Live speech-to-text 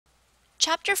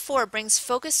Chapter 4 brings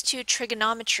focus to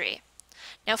trigonometry.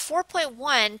 Now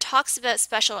 4.1 talks about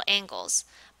special angles,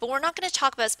 but we're not going to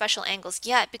talk about special angles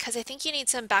yet because I think you need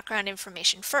some background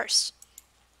information first.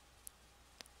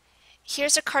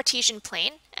 Here's a Cartesian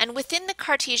plane, and within the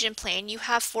Cartesian plane you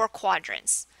have 4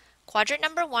 quadrants. Quadrant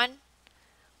number 1,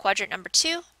 quadrant number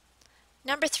 2,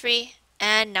 number 3,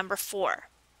 and number 4.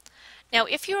 Now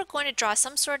if you are going to draw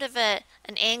some sort of an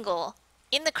angle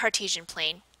in the Cartesian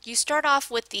plane, you start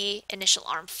off with the initial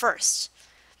arm first.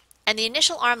 And the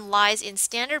initial arm lies in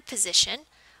standard position,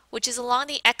 which is along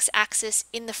the x-axis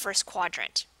in the first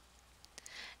quadrant.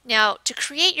 Now, to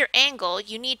create your angle,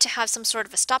 you need to have some sort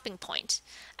of a stopping point,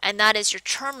 and that is your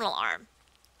terminal arm.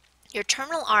 Your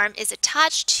terminal arm is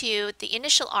attached to the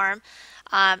initial arm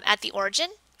at the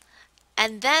origin,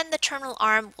 and then the terminal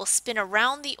arm will spin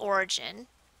around the origin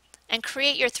and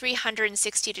create your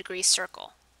 360-degree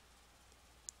circle.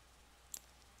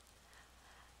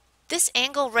 This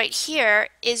angle right here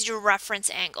is your reference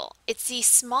angle. It's the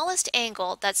smallest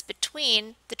angle that's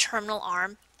between the terminal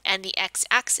arm and the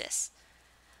x-axis.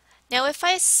 Now if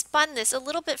I spun this a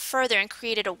little bit further and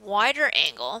created a wider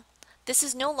angle, this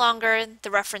is no longer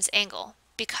the reference angle,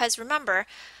 because remember,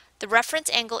 the reference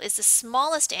angle is the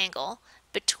smallest angle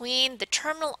between the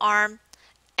terminal arm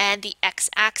and the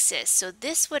x-axis. So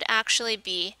this would actually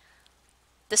be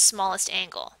the smallest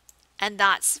angle, and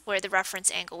that's where the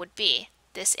reference angle would be.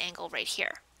 This angle right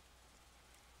here.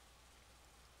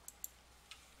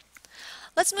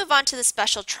 Let's move on to the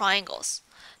special triangles.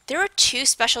 There are 2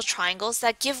 special triangles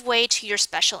that give way to your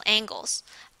special angles,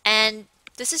 and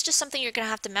this is just something you're going to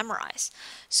have to memorize.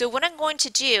 So what I'm going to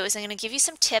do is I'm going to give you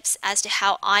some tips as to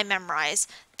how I memorize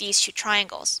these 2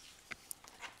 triangles.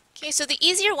 Okay, so the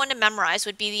easier one to memorize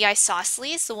would be the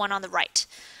isosceles, the one on the right.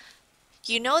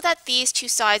 You know that these 2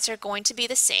 sides are going to be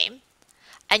the same,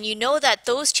 and you know that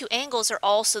those 2 angles are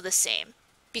also the same,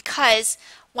 because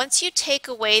once you take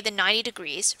away the 90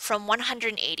 degrees from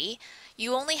 180,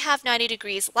 you only have 90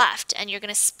 degrees left, and you're going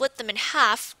to split them in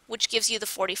half, which gives you the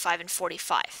 45 and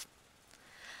 45.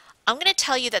 I'm going to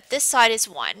tell you that this side is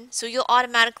 1, so you'll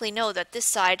automatically know that this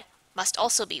side must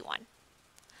also be 1.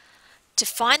 To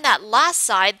find that last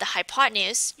side, the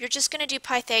hypotenuse, you're just going to do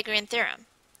Pythagorean Theorem.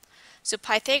 So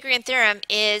Pythagorean Theorem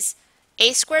is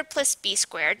a squared plus b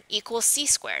squared equals c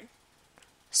squared.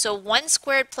 So 1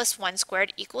 squared plus 1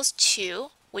 squared equals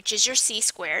 2, which is your c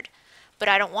squared, but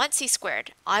I don't want c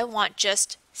squared. I want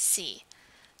just c.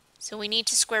 So we need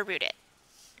to square root it.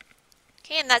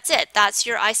 Okay, and that's it. That's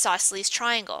your isosceles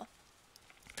triangle.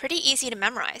 Pretty easy to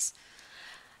memorize.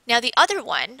 Now the other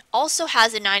one also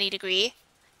has a 90-degree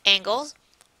angle.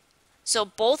 So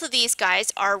both of these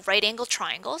guys are right angle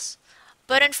triangles.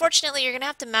 But unfortunately, you're going to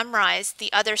have to memorize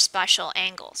the other special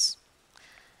angles.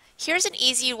 Here's an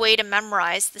easy way to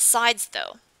memorize the sides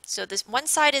though. So this one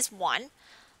side is 1,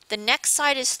 the next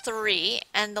side is 3,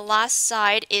 and the last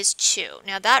side is 2.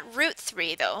 Now that root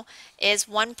 3 though is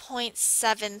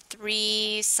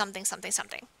 1.73 something something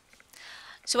something.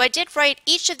 So I did write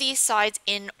each of these sides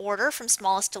in order from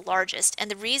smallest to largest, and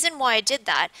the reason why I did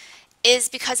that is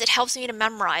because it helps me to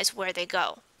memorize where they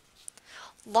go.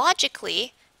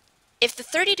 Logically, if the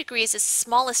 30 degrees is the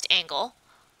smallest angle,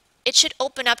 it should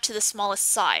open up to the smallest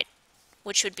side,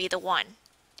 which would be the 1.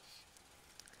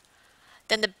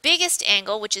 Then the biggest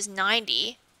angle, which is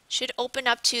 90, should open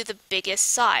up to the biggest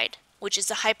side, which is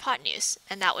the hypotenuse,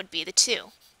 and that would be the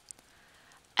 2.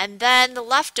 And then the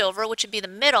leftover, which would be the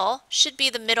middle, should be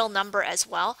the middle number as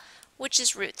well, which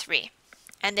is root 3.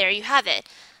 And there you have it.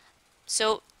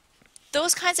 So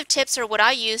those kinds of tips are what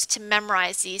I use to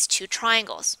memorize these 2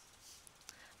 triangles.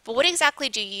 But what exactly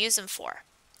do you use them for?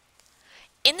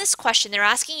 In this question, they're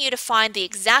asking you to find the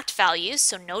exact values,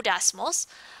 so no decimals,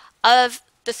 of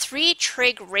the 3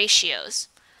 trig ratios.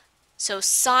 So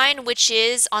sine, which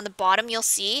is on the bottom, you'll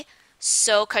see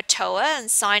SOHCAHTOA,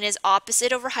 and sine is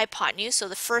opposite over hypotenuse, so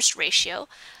the first ratio.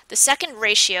 The second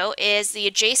ratio is the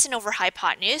adjacent over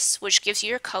hypotenuse, which gives you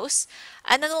your cos.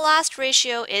 And then the last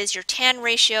ratio is your tan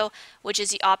ratio, which is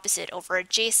the opposite over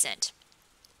adjacent.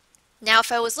 Now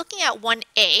if I was looking at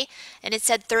 1a and it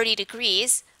said 30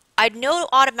 degrees, I'd know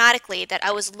automatically that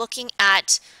I was looking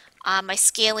at my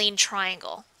scalene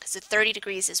triangle, because the 30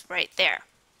 degrees is right there.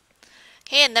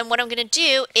 Okay, and then what I'm going to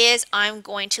do is I'm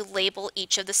going to label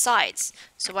each of the sides.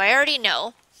 So I already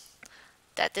know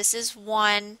that this is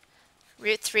 1,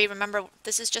 root 3. Remember,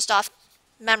 this is just off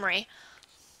memory.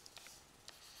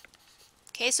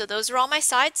 Okay, so those are all my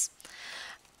sides.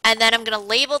 And then I'm going to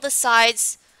label the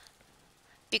sides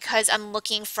because I'm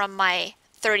looking from my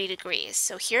 30 degrees.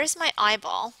 So here's my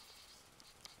eyeball,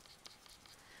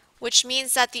 which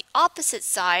means that the opposite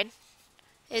side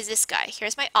is this guy.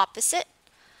 Here's my opposite.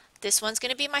 This one's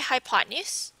going to be my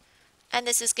hypotenuse, and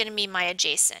this is going to be my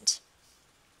adjacent.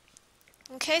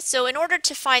 Okay, so in order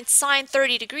to find sine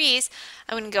 30 degrees,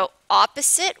 I'm going to go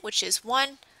opposite, which is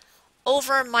 1,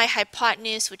 over my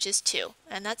hypotenuse, which is 2,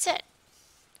 and that's it.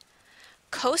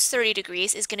 Cos 30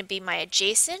 degrees is going to be my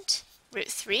adjacent, root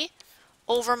 3,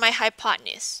 over my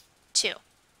hypotenuse, 2.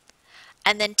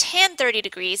 And then tan 30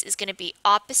 degrees is going to be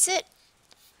opposite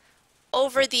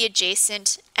over the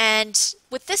adjacent, and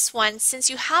with this one, since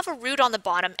you have a root on the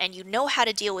bottom and you know how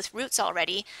to deal with roots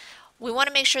already, we want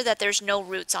to make sure that there's no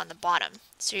roots on the bottom.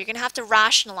 So you're going to have to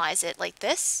rationalize it like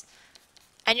this,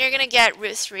 and you're going to get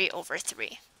root 3 over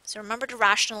 3. So remember to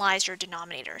rationalize your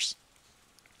denominators.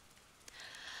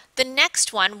 The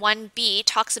next one, 1b,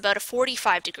 talks about a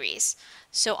 45 degrees.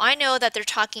 So I know that they're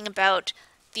talking about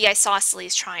the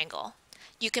isosceles triangle.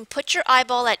 You can put your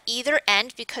eyeball at either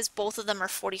end because both of them are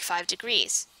 45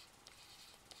 degrees.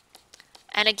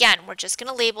 And again, we're just going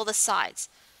to label the sides.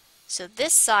 So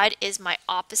this side is my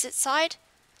opposite side,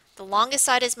 the longest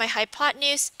side is my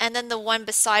hypotenuse, and then the one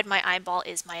beside my eyeball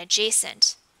is my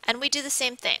adjacent. And we do the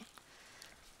same thing.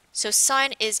 So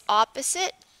sine is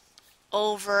opposite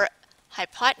over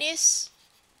hypotenuse,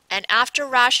 and after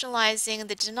rationalizing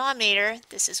the denominator,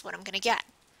 this is what I'm going to get.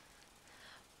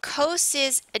 Cos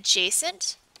is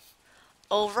adjacent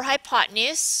over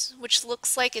hypotenuse, which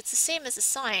looks like it's the same as a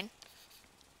sine.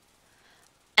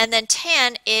 And then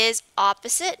tan is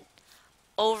opposite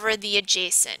over the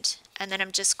adjacent. And then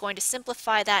I'm just going to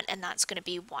simplify that, and that's going to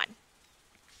be 1.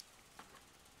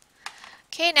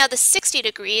 Okay, now the 60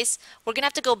 degrees, we're going to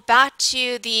have to go back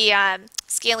to the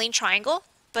scalene triangle,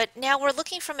 but now we're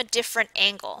looking from a different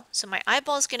angle. So my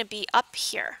eyeball is going to be up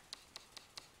here,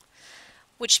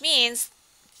 which means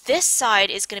this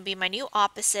side is going to be my new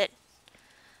opposite.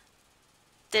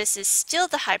 This is still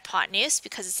the hypotenuse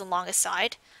because it's the longest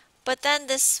side, but then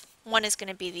this one is going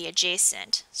to be the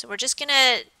adjacent. So we're just going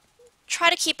to try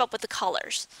to keep up with the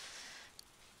colors.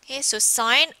 Okay, so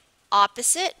sine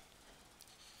opposite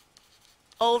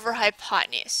over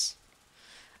hypotenuse.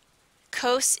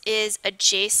 Cos is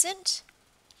adjacent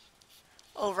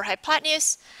over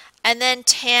hypotenuse, and then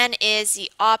tan is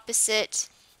the opposite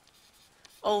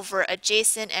over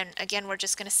adjacent, and again we're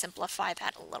just going to simplify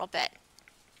that a little bit.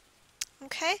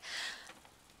 Okay,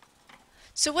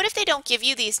 so what if they don't give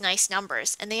you these nice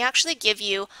numbers and they actually give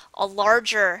you a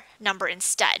larger number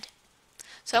instead?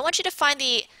 So I want you to find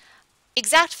the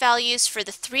exact values for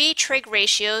the 3 trig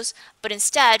ratios, but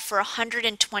instead for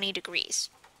 120 degrees.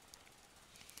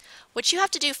 What you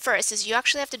have to do first is you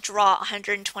actually have to draw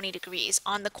 120 degrees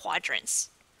on the quadrants.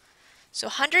 So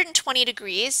 120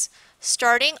 degrees,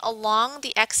 starting along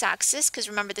the x-axis, because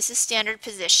remember this is standard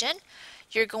position,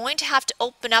 you're going to have to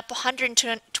open up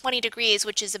 120 degrees,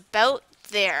 which is about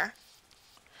there,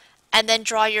 and then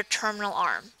draw your terminal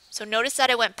arm. So notice that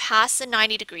I went past the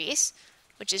 90 degrees,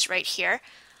 which is right here,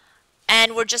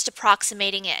 and we're just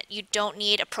approximating it. You don't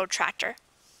need a protractor.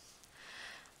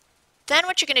 Then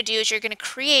what you're going to do is you're going to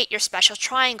create your special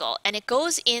triangle, and it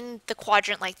goes in the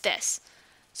quadrant like this.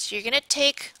 So you're going to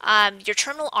take your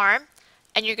terminal arm,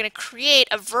 and you're going to create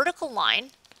a vertical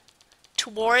line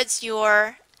towards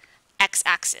your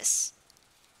x-axis.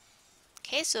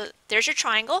 Okay, so there's your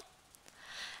triangle.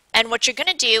 And what you're going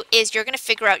to do is you're going to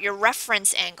figure out your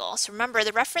reference angle. So remember,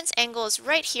 the reference angle is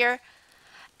right here,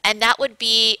 and that would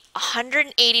be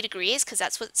 180 degrees, because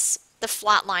that's what the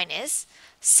flat line is.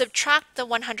 Subtract the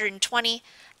 120,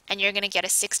 and you're going to get a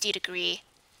 60 degree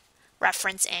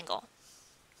reference angle.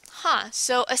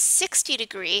 So a 60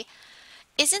 degree,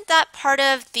 isn't that part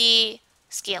of the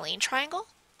scalene triangle?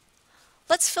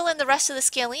 Let's fill in the rest of the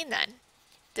scalene then.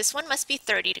 This one must be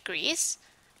 30 degrees,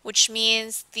 which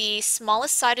means the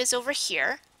smallest side is over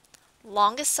here,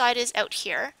 longest side is out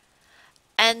here,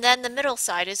 and then the middle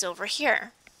side is over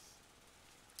here.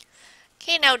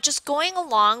 Okay, now just going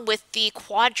along with the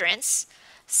quadrants,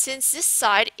 since this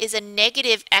side is a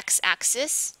negative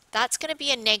x-axis, that's going to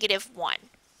be a -1.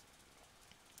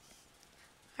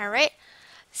 Alright,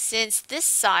 since this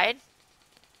side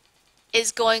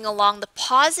is going along the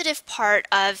positive part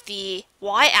of the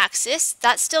y-axis,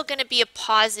 that's still going to be a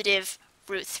positive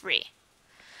 √3.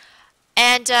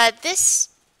 And this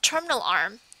terminal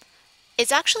arm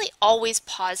is actually always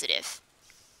positive.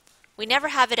 We never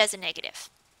have it as a negative.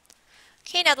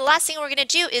 Okay, now the last thing we're going to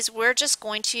do is we're just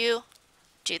going to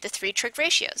do the 3 trig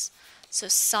ratios. So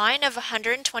sine of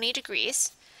 120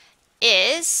 degrees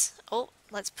is,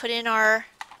 let's put in our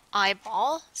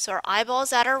eyeball. So our eyeball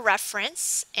is at our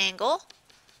reference angle,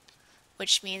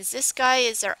 which means this guy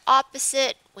is our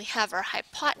opposite. We have our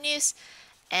hypotenuse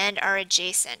and our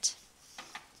adjacent.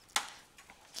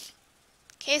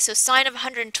 Okay, so sine of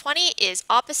 120 is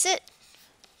opposite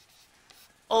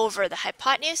over the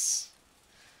hypotenuse.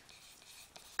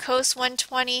 Cos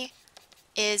 120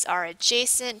 is our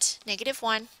adjacent,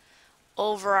 -1,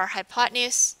 over our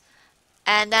hypotenuse.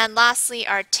 And then lastly,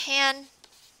 our tan,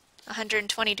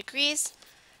 120 degrees,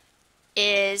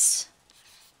 is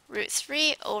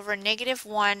 √3 over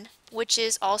 -1, which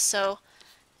is also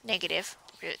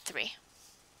 -√3.